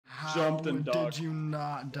jumped and ducked. Did you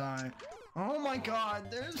not die? Oh my god,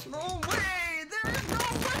 there's no way! There is no way!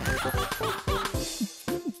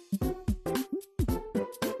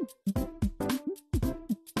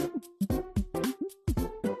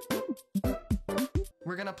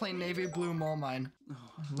 We're gonna play navy blue mole mine.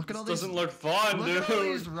 Look at all these. Doesn't look fun, dude. Look at all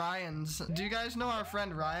these Ryans. Do you guys know our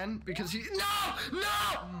friend Ryan? Because he. No! No!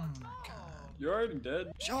 Oh my god. You're already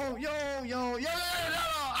dead. Yo!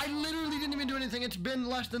 I literally didn't even do anything. It's been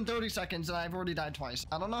less than 30 seconds and I've already died twice.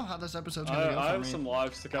 I don't know how this episode's gonna go for me. I have some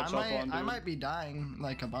lives to catch up on, dude. I might be dying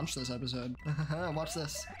like a bunch this episode. Watch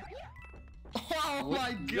this. Oh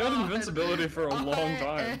my god! You had invincibility for a long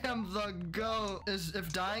time. I am the GOAT.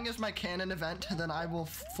 If dying is my canon event, then I will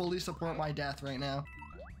fully support my death right now.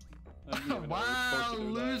 Wow,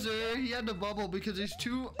 loser. He had to bubble because he's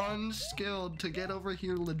too unskilled to get over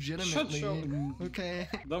here legitimately. Shut okay.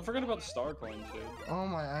 Don't forget about the star coins, dude. Oh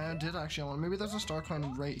my, I did actually want. Maybe there's a star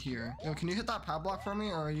coin right here. Yo, can you hit that pad block for me,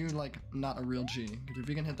 or are you like not a real G? Because if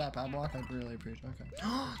you can hit that pad block, I'd really appreciate it.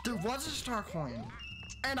 Okay. There was a star coin.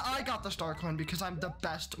 And I got the star coin because I'm the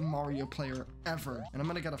best Mario player ever. And I'm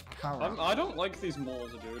gonna get a power up. I don't like these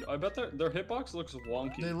moles, dude. I bet their hitbox looks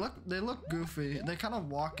wonky. They look goofy. They kind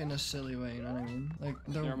of walk in a silly way, you know what I mean? Like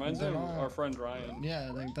it reminds me of our friend Ryan.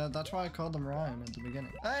 Yeah, like that's why I called them Ryan at the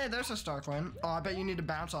beginning. Hey, there's a star coin. Oh, I bet you need to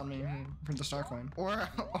bounce on me for the star coin. Or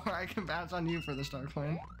I can bounce on you for the star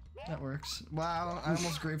coin. That works. Wow, I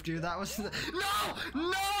almost griefed you. That was No!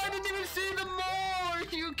 I didn't even see the mole! Are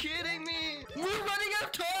you kidding me? We're running out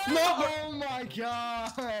of time! No! Oh my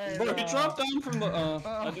god! Bro, he dropped down from the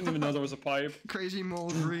I didn't even know there was a pipe. Crazy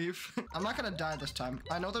mole grief. I'm not gonna die this time.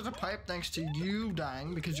 I know there's a pipe thanks to you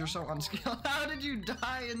dying because you're so unskilled. How did you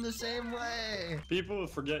die in the same way? People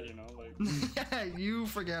forget, you know, like yeah, you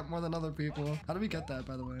forget more than other people. How do we get that,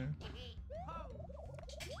 by the way?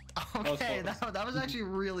 Okay, that was actually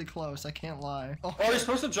really close. I can't lie. Oh, you're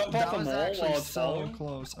supposed to jump off the mole while it's falling?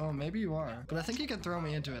 Close. Oh, maybe you are. But I think you can throw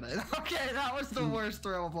me into it. Okay, that was the worst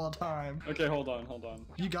throw of all time. Okay, hold on.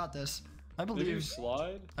 You got this. I believe. Did you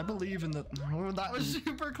slide? I believe in the. Oh, that was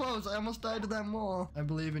super close. I almost died to that mole. I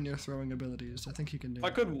believe in your throwing abilities. I think you can do it.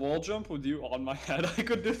 If I could wall jump with you on my head, I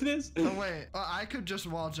could do this. Oh wait, I could just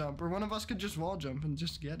wall jump, or one of us could just wall jump and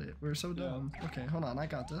just get it. We're so dumb. Yeah. Okay, hold on. I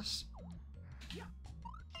got this.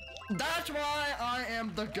 That's why I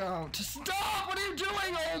am the GOAT. Stop! What are you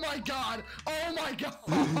doing? Oh my god! Oh my god!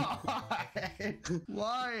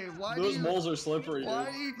 Why? Why those moles are slippery,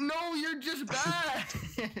 dude. No, you're just bad.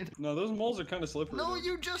 No, those moles are kind of slippery. No, dude.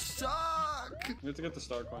 you just suck. We have to get the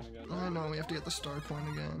star coin again. I know, we have to get the star coin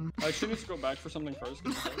again. I should just go back for something first.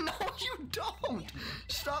 No, you don't.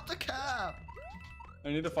 Stop the cap. I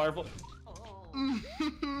need a firefly.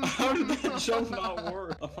 How did that jump not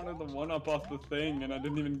work? I wanted the 1-up off the thing and I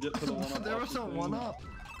didn't even get to the 1-up. There was a 1-up.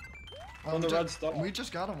 On the red star. We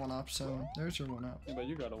just got a 1-up, so there's your 1-up. Yeah, but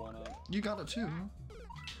you got a 1-up. You got it too.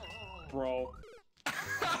 Bro.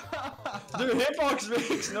 Dude, hitbox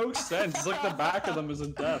makes no sense. It's like the back of them is a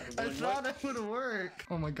death. I thought it would work.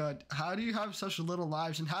 Oh my god, how do you have such little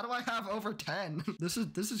lives, and how do I have over 10? This is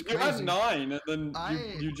crazy. You had 9, and then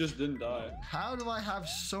you just didn't die. How do I have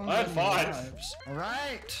so many lives? All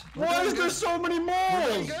right. Why is there so many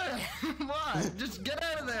moles? Good. Come on, just get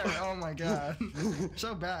out of there. Oh my god,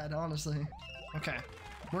 so bad, honestly. Okay.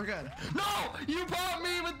 We're good. No! You popped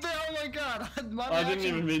me with the. Oh my god. I didn't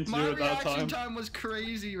even mean to do it that time. My reaction time was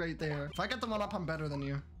crazy right there. If I get the 1-up, I'm better than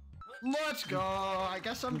you. Let's go. I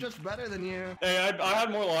guess I'm just better than you. Hey, I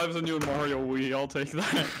had more lives than you in Mario Wii. I'll take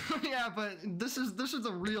that. Yeah, but this is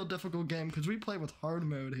a real difficult game because we play with hard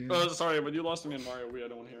mode here. Oh, sorry, but you lost me in Mario Wii. I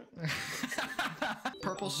don't want to hear it.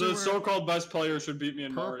 Purple sewer. The so-called best player should beat me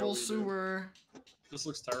in Mario Wii. Purple sewer. This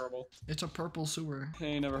looks terrible. It's a purple sewer.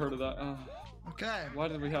 Hey, never heard of that. Okay. Why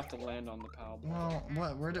did we have to land on the Pavle? Well,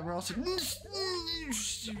 what? Where else?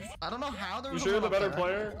 I don't know how there was. You sure you're the better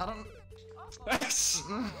player? I don't. X.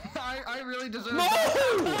 I really deserve. No!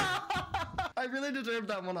 That. I really deserve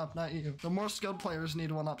that 1-up, not you. The more skilled players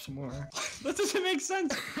need 1-ups more. That doesn't make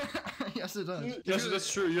sense. Yes, it does. Yes,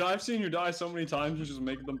 that's true. Yeah, I've seen you die so many times. You just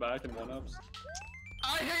make them back in 1-ups.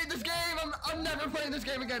 I hate this game. I'm never playing this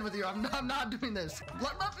game again with you. I'm not doing this.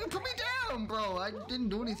 Put me down, bro. I didn't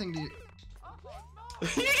do anything to you.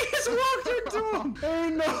 He just walked into him. Oh,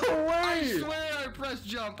 no way. I swear I pressed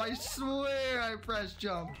jump. I swear I pressed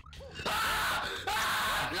jump.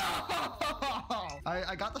 No!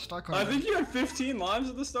 I got the star coin. I think you had 15 lives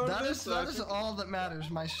at the start of this. That is all that matters,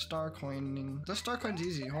 my star coining. The star coin's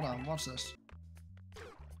easy. Hold on, watch this.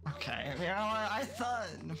 Okay, you know what? I thought,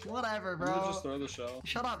 whatever, You bro. just throw the shell.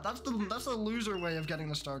 Shut up. That's the loser way of getting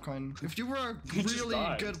the star coin. If you were a just really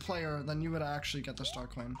died. good player, then you would actually get the star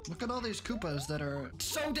coin. Look at all these Koopas that are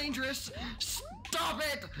so dangerous. Stop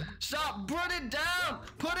it! Stop! Put it down!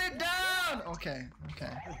 Put it down! Okay,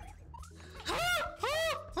 okay.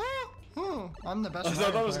 I'm the best. I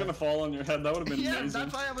thought it was gonna fall on your head. That would have been Yeah, amazing.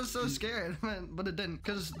 that's why I was so scared, but it didn't.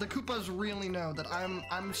 Because the Koopas really know that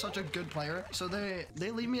I'm such a good player, so they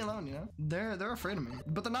leave me alone. You know, they're afraid of me,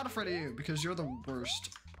 but they're not afraid of you because you're the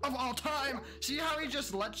worst of all time. See how he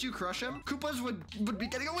just lets you crush him? Koopas would be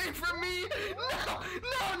getting away from me. No!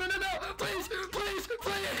 Please!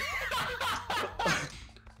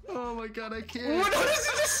 Oh my god, I can't. What does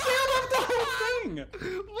he just stand up the whole thing?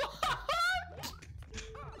 What?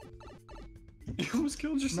 You almost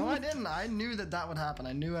killed yourself. No, I didn't. I knew that would happen.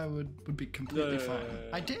 I knew I would be completely fine.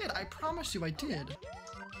 I did. I promise you I did.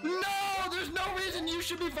 No, there's no reason you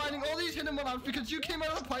should be finding all these hidden one-ups because you came out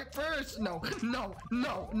of the pipe first. No.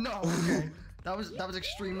 Okay. That was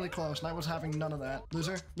extremely close, and I was having none of that.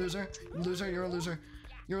 Loser, you're a loser.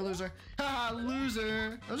 You're a loser. Haha,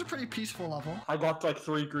 loser. That was a pretty peaceful level. I got like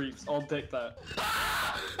 3 griefs. I'll take that.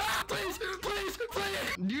 Please.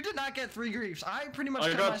 You did not get 3 griefs. I pretty much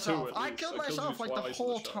killed got myself. 2 at I least. killed I killed myself you like the twice in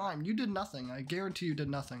whole the shot. time. You did nothing. I guarantee you did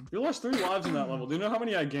nothing. You lost 3 lives in that level. Do you know how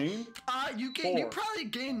many I gained? You 4. probably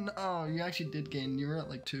gained. Oh, you actually did gain. You were at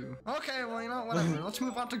like 2. Okay, well, you know, whatever. Let's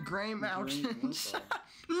move on to Gray Mountains.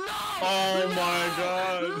 No! Oh my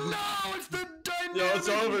god. No, it's the dynamic Yo, it's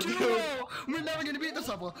over, duo. dude. We're never gonna beat this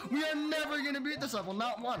level. We are never gonna beat this level.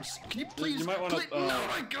 Not once. Can you please? You might wanna, please? No,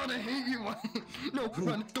 my god, I hate you. No,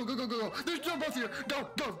 run. Go. There's no both here. Go.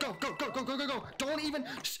 Don't even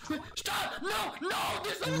stop. No.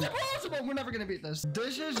 This is impossible. We're never gonna beat this.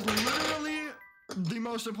 This is literally the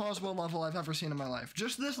most impossible level I've ever seen in my life.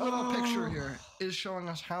 Just this little picture here is showing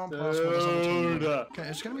us how impossible this level can be. Okay,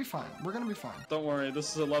 it's gonna be fine. We're gonna be fine. Don't worry,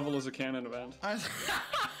 this is a level as a canon event.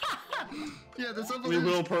 Yeah, this level We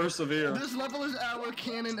will persevere. This level is our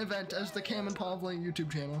canon event as the Cam and Pavle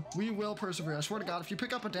YouTube channel. We will persevere. I swear to God, if you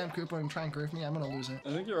pick up a damn Koopa and try and grief me, I'm gonna lose it. I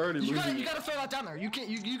think you're already losing. You gotta throw that down there. You can't.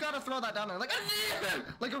 You gotta throw that down there like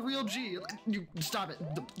a real G. You stop it.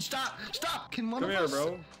 Stop. Can one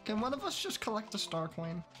of us just collect the star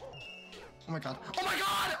coin? Oh my god.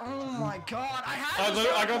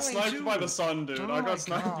 I got sniped by the sun, dude. I got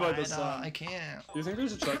sniped by the sun. I can't. Do you think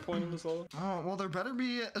there's a checkpoint in this level? Oh, well, there better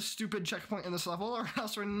be a stupid checkpoint in this level or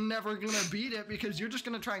else we're never gonna beat it because you're just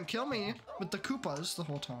gonna try and kill me with the Koopas the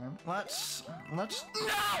whole time. Let's... No!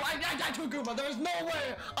 I died to a Goomba! There is no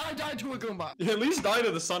way I died to a Goomba! You at least died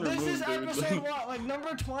to the sun This removed, is dude. episode what? Like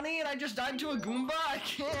number 20 and I just died to a Goomba? I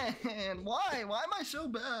can't. Why? Why am I so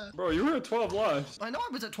bad? Bro, you were at 12 lives. I know I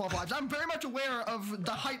was at 12 lives. I'm very much aware of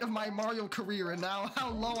the height of my Mario career and now how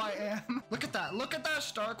low I am. Look at that. Look at that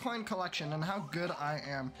star coin collection and how good I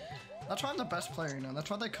am. That's why I'm the best player, you know. That's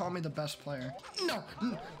why they call me the best player. No,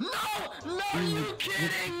 are you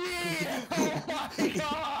kidding me? Oh my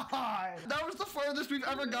god. That was the farthest we've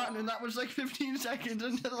ever gotten and that was like 15 seconds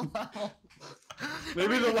into the level.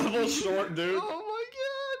 Maybe the level's short, dude. Oh my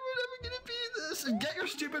god, we're never gonna beat this. Get your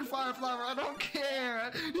stupid fire flower, I don't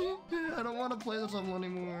care. I don't want to play this level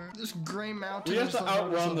anymore. This Gray Mountain. We have to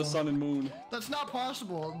outrun the sun and moon. That's not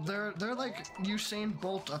possible. They're like Usain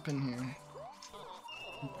Bolt up in here.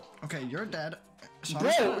 Okay, you're dead. So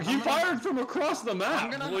Bro, he fired from across the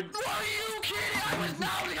map. Are you kidding?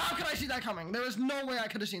 How could I see that coming? There is no way I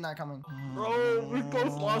could have seen that coming. Bro, we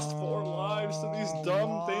both lost 4 lives to these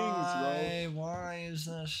dumb things, bro. Why is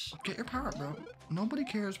this? Get your power up, bro. Nobody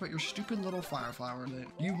cares about your stupid little fire flower that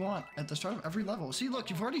you want at the start of every level. See,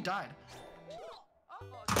 look, you've already died.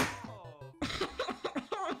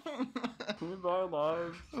 Goodbye,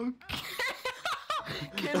 lives. Okay.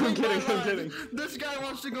 I'm kidding. This guy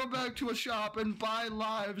wants to go back to a shop and buy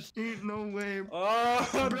lives. Ain't no way. Oh,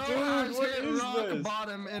 Bro dude, has what hit is rock this?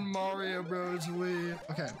 bottom in Mario Bros. Wii.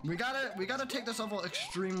 Okay, we gotta take this level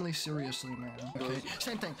extremely seriously, man. Okay,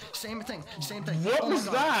 same thing. What was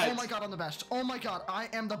that? Oh my god, I'm the best. Oh my god, I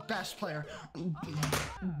am the best player.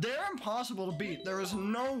 They're impossible to beat. There is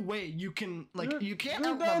no way you can, you can't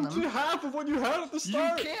You're outrun down them. to half of what you had at the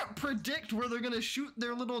start. You can't predict where they're gonna shoot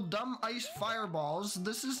their little dumb ice fireballs.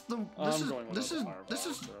 This is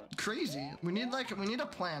crazy. We need a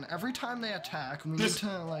plan. Every time they attack, we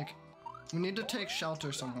need to take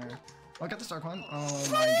shelter somewhere. I'll get the star coin. Oh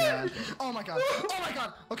my god. Oh my god. Oh my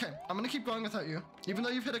god. Okay, I'm gonna keep going without you. Even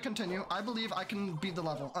though you've hit a continue, I believe I can beat the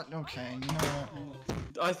level. Okay, you know what?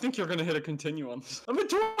 I think you're gonna hit a continue on this. I'm at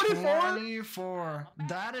 24. 24.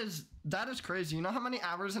 That is crazy. You know how many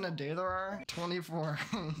hours in a day there are? 24.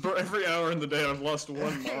 For every hour in the day, I've lost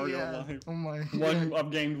one Mario life. Oh my.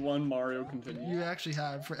 I've gained one Mario continue. You actually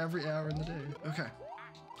have for every hour in the day. Okay.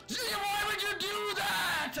 Why would you do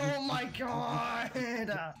that? Oh my god.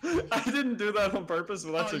 I didn't do that on purpose,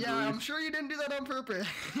 but that's a yeah, I'm sure you didn't do that on purpose.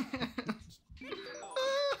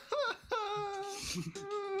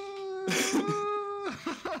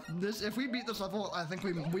 If we beat this level, I think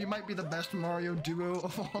we might be the best Mario duo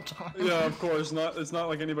of all time. Yeah, of course. It's not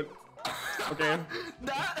like anybody. Okay.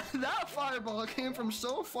 that fireball came from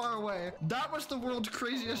so far away. That was the world's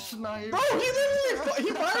craziest snipe. Bro, he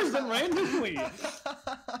fires them randomly.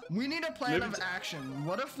 We need a plan of action.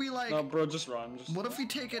 What if we like? No, bro, just run. What if we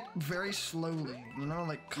take it very slowly? You know,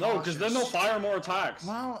 like cautious. No, because then they'll fire more attacks.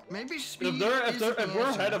 Well, maybe speed. If we're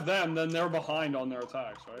ahead of them, then they're behind on their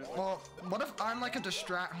attacks, right? Well, what if I'm like a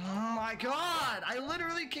distract? Oh my god! I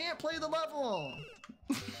literally can't play the level.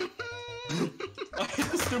 I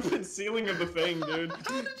hit the stupid ceiling of the thing, dude.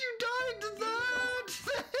 How did you die to that?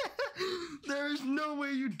 There's no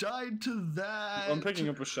way you died to that. I'm picking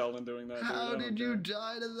up a shell and doing that. How did you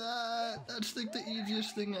die to that? That's like the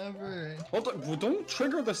easiest thing ever. Hold on, don't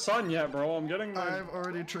trigger the sun yet, bro. I'm getting. I've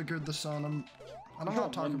already triggered the sun. I don't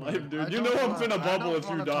want to talk about it. Dude, you know I'm finna bubble if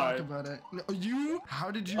you die. Talk about it. No, you?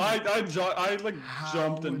 How did you? I like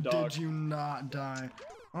jumped and ducked. How did you not die?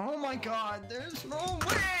 Oh my god, there's no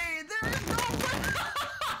way! There is no way!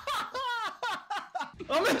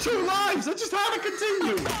 I'm at 2 lives! I just had to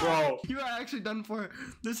continue, bro! You are actually done for.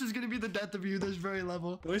 This is gonna be the death of you this very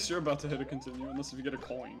level. At least you're about to hit a continue, unless if you get a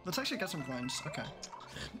coin. Let's actually get some coins. Okay.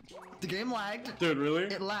 The game lagged. Dude, really?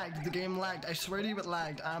 It lagged. The game lagged. I swear to you, it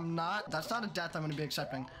lagged. That's not a death I'm gonna be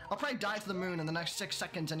accepting. I'll probably die to the moon in the next 6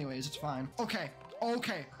 seconds anyways. It's fine. Okay.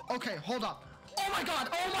 Hold up. Oh my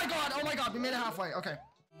god. We made it halfway. Okay.